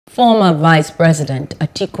Former Vice President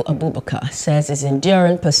Atiku Abubakar says his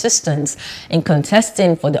enduring persistence in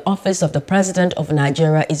contesting for the office of the President of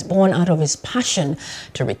Nigeria is born out of his passion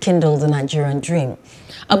to rekindle the Nigerian dream.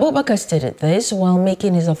 Abubakar stated this while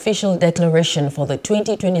making his official declaration for the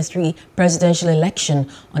 2023 presidential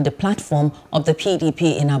election on the platform of the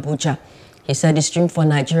PDP in Abuja. He said his dream for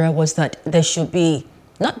Nigeria was that there should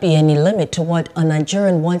not be any limit to what a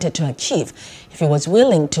Nigerian wanted to achieve if he was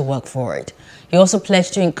willing to work for it. He also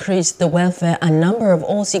pledged to increase the welfare and number of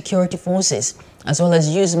all security forces, as well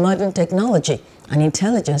as use modern technology and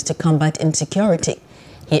intelligence to combat insecurity.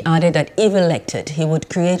 He added that if elected, he would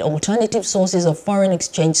create alternative sources of foreign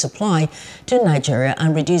exchange supply to Nigeria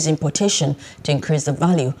and reduce importation to increase the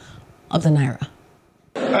value of the naira.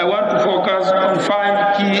 I want to focus on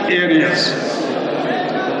 5 key areas: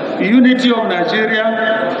 unity of Nigeria,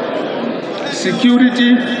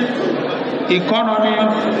 security, economy,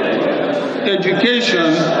 education,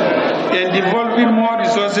 and devolving more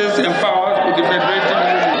resources and powers to the Federative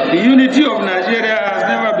Union. The unity of Nigeria has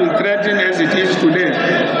never been threatened as it is today.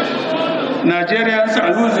 Nigerians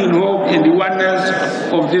are losing hope in the oneness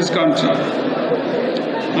of this country.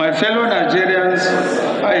 My fellow Nigerians,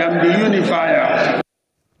 I am the unifier.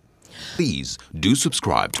 Please do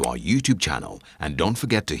subscribe to our YouTube channel and don't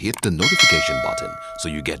forget to hit the notification button so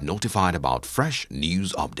you get notified about fresh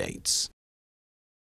news updates.